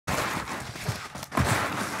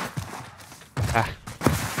Ah.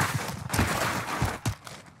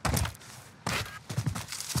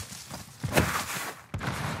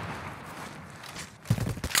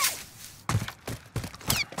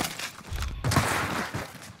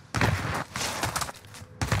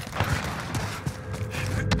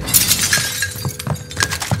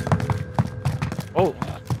 Oh.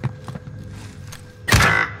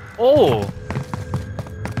 Oh.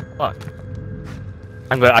 Fuck.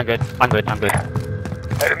 I'm good. I'm good. I'm good. I'm good.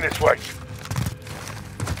 Heading this way.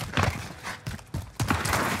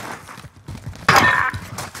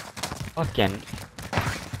 Fucking.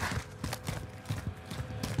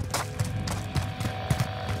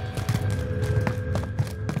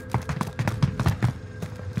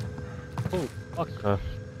 Oh, fuck.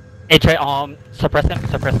 HA, suppress him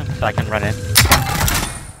so I can run in.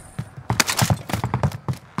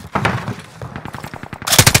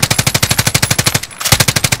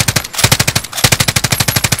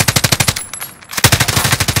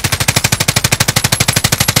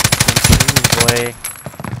 Boy.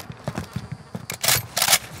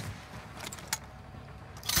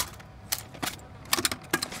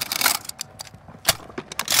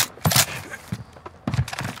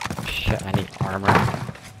 Shit, I need armor.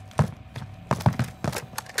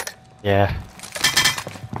 Yeah.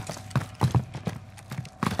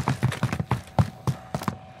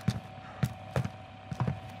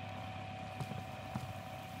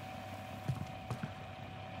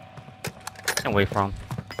 Can't wait from.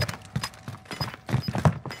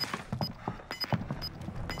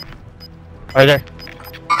 Right there.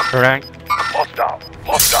 Right. Hostile.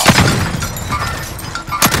 Hostile.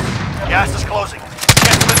 Gas is closing.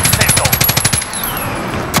 Get to the safe zone.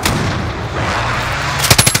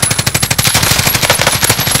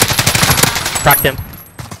 Cracked him.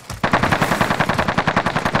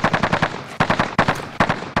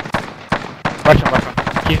 Rush him, rush him.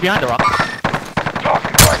 He's behind the rock.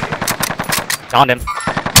 Target right here. Found him.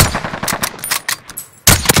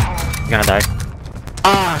 He's gonna die.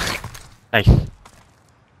 Ah! Nice.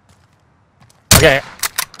 Okay.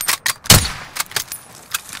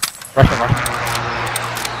 Rush him, rush him.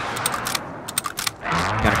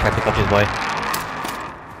 Gonna try to pick up his boy.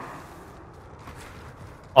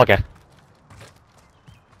 Okay.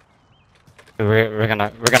 We're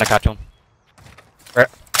gonna catch him. We're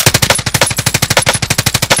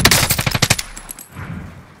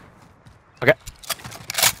okay.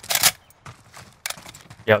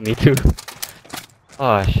 Yeah, me too.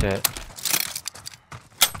 Oh shit.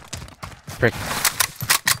 Frick.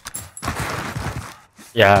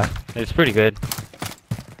 Yeah, it's pretty good.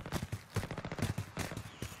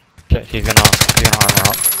 Shit, he's gonna armor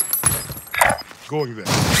up. Going there.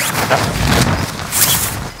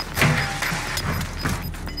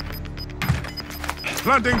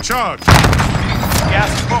 Planting charge. Gas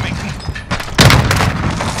is moving.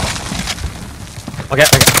 Okay,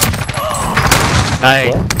 okay.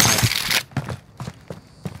 Nice.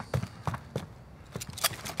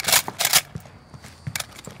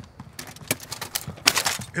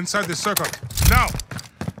 Inside the circle. Now.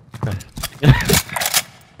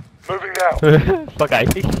 Moving now. Fuck, I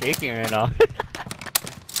keep shaking right now.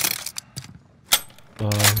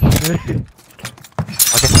 Shit.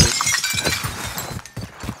 Okay.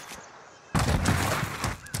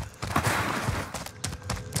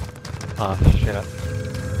 Oh shit.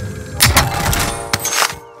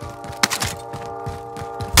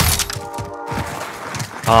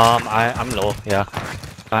 I'm low, yeah.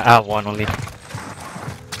 I have one only.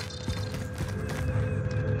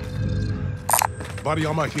 Body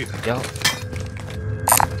armor here. Yo.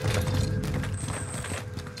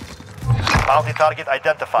 Bounty target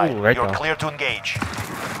identified. Ooh, right You're now. clear to engage.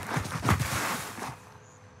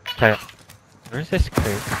 Okay. Where's this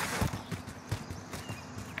crate?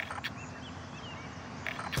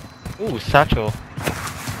 Ooh, satchel.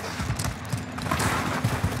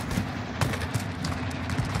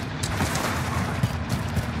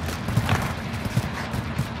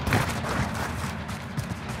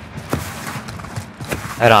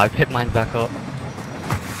 I don't know, I picked mine back up.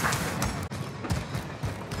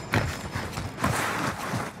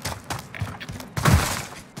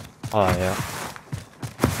 Oh yeah.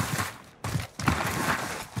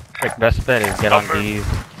 Like best bet is get on these.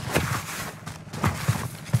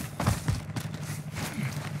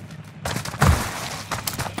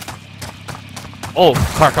 Oh,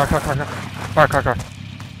 car.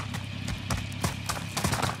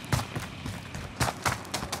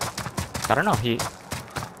 I don't know, he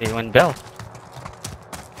went bell.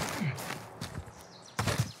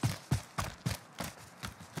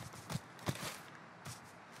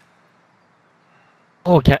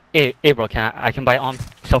 Oh, hey bro, I can buy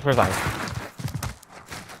self revive.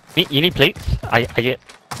 You need plates? I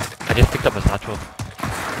just picked up a satchel.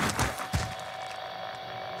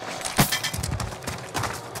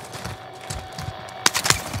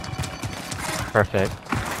 Perfect.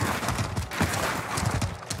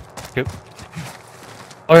 Shoot.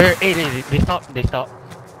 Oh, hey, they stop. They stop.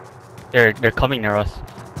 They're coming near us.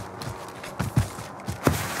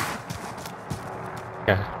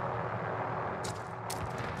 Yeah.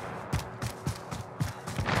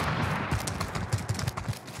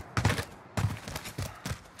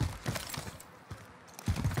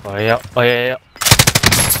 Oh yeah. Oh yeah. Yeah.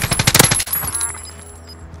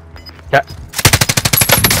 Yeah.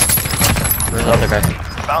 Where's the other guy?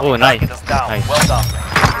 Bounty Oh, nice. target is down. Nice. Well done.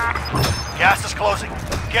 Gas is closing.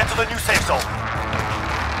 Get to the new safe zone.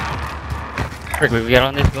 Frick, we get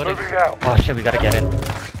on this building? Moving out. Oh shit, we gotta get in.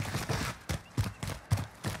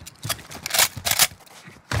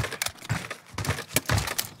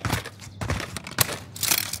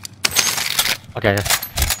 Okay.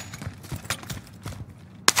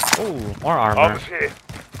 Oh, more armor. here.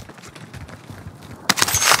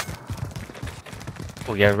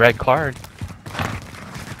 Oh yeah, red card.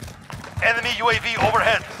 Enemy UAV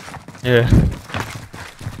overhead. Yeah.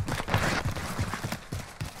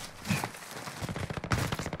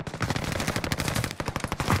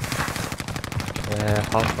 Yeah,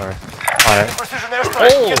 how far? Alright. Precision airstrike.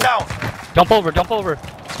 Oh! Get down. Jump over, jump over.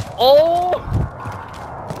 Oh!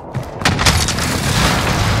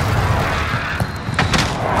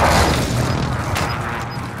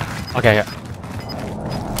 Okay, yeah.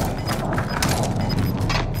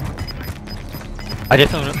 I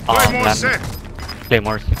just want to Claymore land set.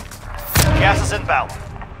 Claymores. Gas is inbound.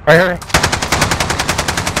 Right here.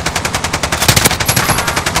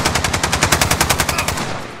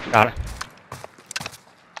 Got it.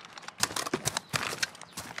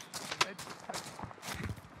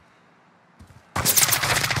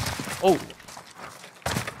 Oh.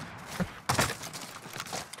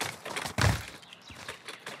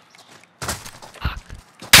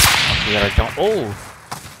 We gotta jump. Oh.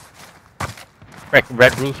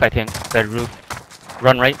 Red roof, I think. Red roof.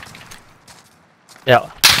 Run right. Yeah.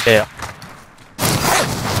 Yeah.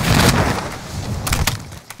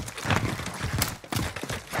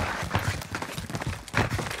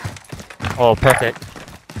 Oh, perfect.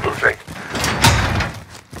 Moving.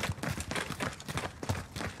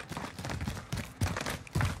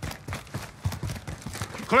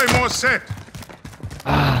 Claymore set.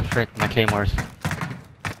 Ah, frick, my claymores.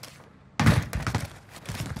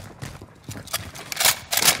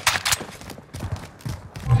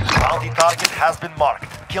 Bounty target has been marked.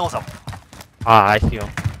 Kill them. Ah, I see him.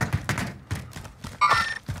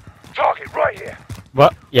 Target right here.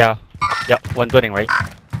 What? Yeah. Yeah, one building, right?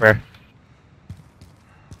 Where?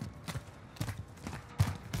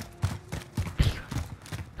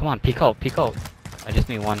 Come on, peek out, peek out. I just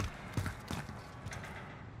need one.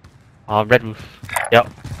 Red roof. Yep.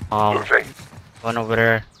 Moving. One over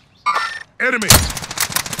there. Enemy.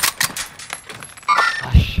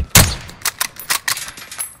 Ah, shit.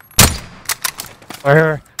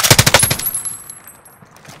 Where?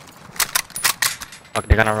 Fuck,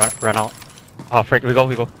 they're gonna run out. Oh, frick, we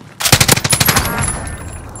go.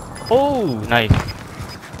 Oh, nice.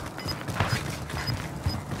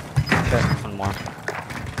 Okay, one more.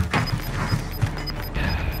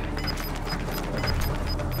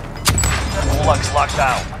 Gulag's locked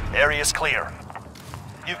down. Area is clear.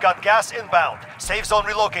 You've got gas inbound. Safe zone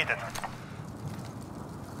relocated.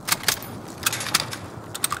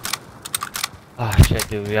 Ah, shit,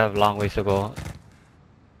 dude, we have a long ways to go.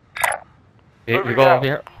 We Moving go out. over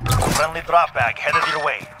here. Friendly drop bag headed your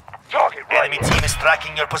way. Target right Enemy team is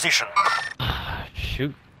tracking your position.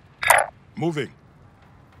 Shoot. Moving.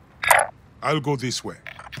 I'll go this way.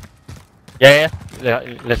 Yeah,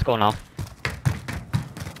 let's go now.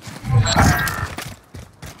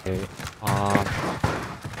 Okay,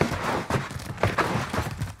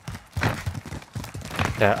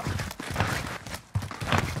 yeah.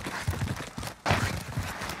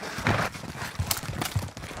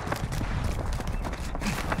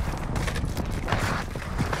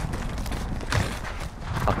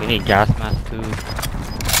 Fuck, we need gas mask too.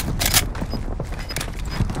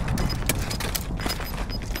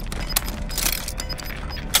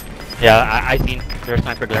 Yeah, I seen their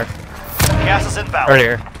sniper glare Gas is inbound.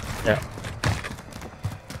 earlier. Yeah.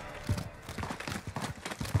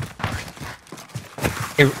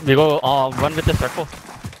 Hey, we go run with the circle.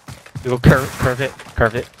 We go curve it.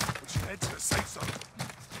 Head to the safe zone.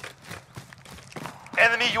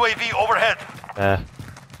 Enemy UAV overhead.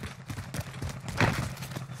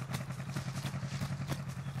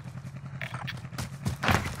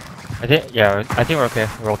 I think we're okay.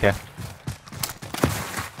 We're okay.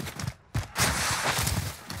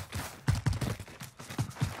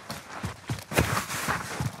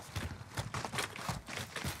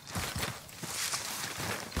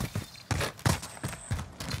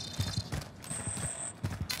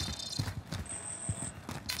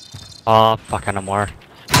 Oh, fuck, no more.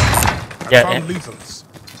 I Yeah, found and- lethals.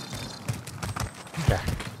 Yeah.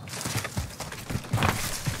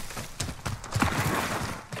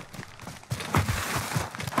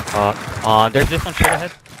 There's this one straight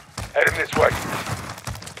ahead. Heading this way.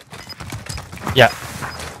 Yeah.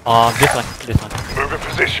 This one. Move in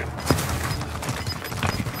position.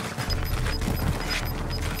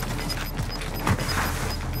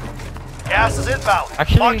 Gas is inbound.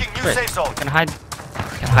 Actually, Marking new wait, safe zone. Can hide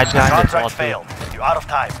behind this wall Contract too. failed. You're out of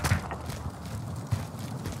time.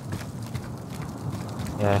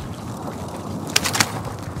 Yeah.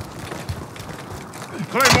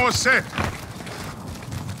 Claymore set.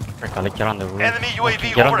 Frick, I'll get on the roof. Enemy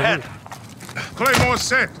UAV Get on the overhead. roof. Claymore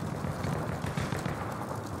set.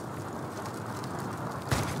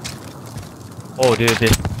 Oh, dude,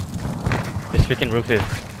 this freaking roof is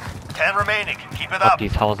 10 remaining. Keep it up. up.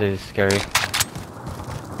 These houses is scary.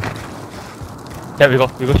 Yeah, we go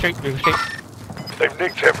straight. They've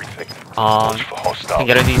nicked everything. Can hostile.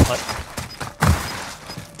 get a these huts.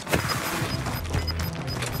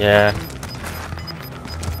 Yeah.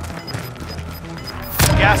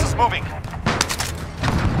 Gas is moving.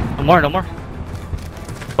 No more.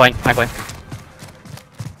 Going, I'm going.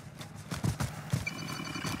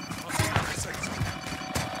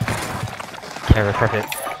 Okay, we're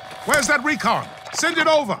perfect. Where's that recon? Send it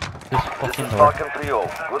over. This fucking door. Falcon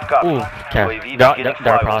 3-0. Good copy. Ooh, okay. UAV They're beginning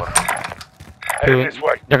across. flyover. Dude,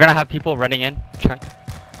 they're gonna have people running in. Try.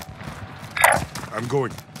 I'm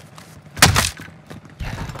going.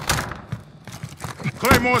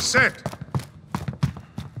 Claymore set.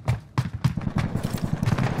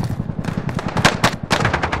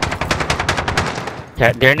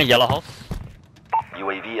 Okay, they're in the yellow house.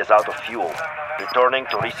 UAV is out of fuel. Returning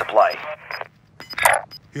to resupply.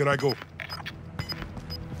 Here I go.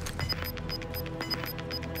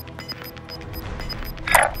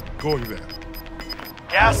 Going there.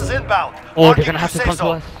 Gas is inbound. Oh, Marking they're gonna have new to come safe to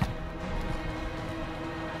zone. us.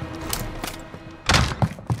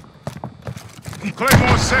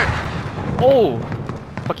 Claymore set. Oh,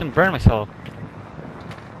 fucking burn myself.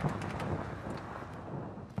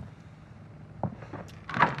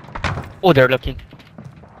 Oh, they're looking.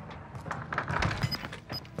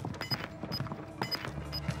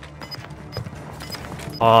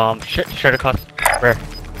 Share the cost. Where?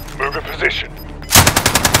 Move in position.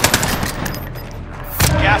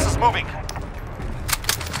 Gas is moving.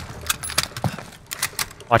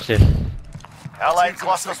 Watch this. Allied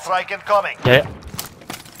cluster strike incoming. Yeah.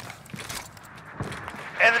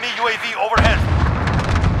 Enemy UAV overhead.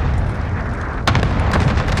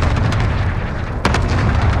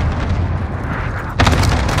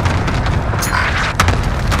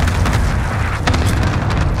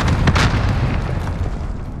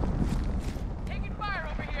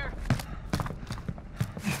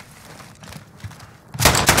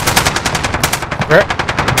 Where?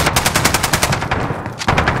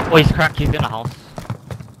 Oh, he's cracked. He's in the house.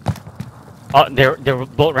 Oh, they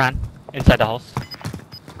both ran inside the house.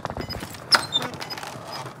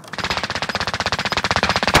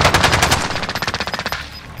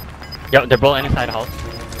 Yeah, they're both inside the house.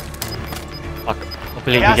 Fuck.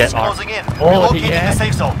 Hopefully we Gas get is our... closing in. Oh, Relocating yeah. the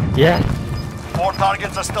safe zone. Yeah. 4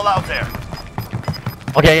 targets are still out there.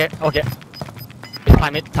 Okay, yeah, okay. Just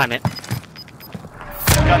time it.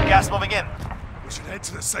 Got gas moving in. We should head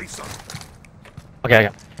to the safe zone. Okay.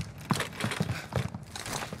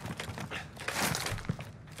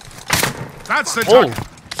 That's the Oh,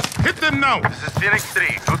 target. Hit them now. This is Phoenix 3.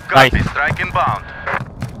 Good Nice. copy. Strike inbound.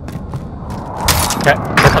 okay.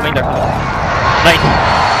 They're coming. Nice.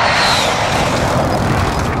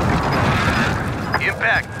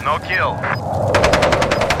 Impact. No kill.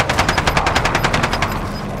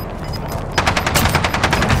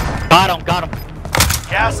 Got him.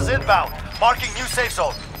 Gas is inbound. Marking new safe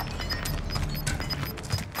zone.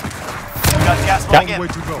 Got gas moving Long in. way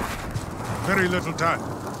to go. Very little time.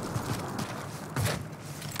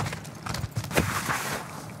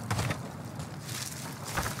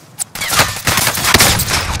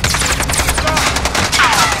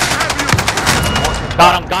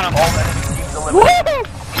 Got him. All enemy teams eliminated.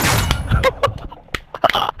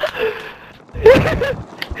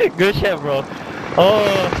 Good shit, bro.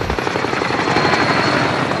 Oh.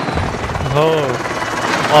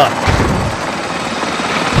 What?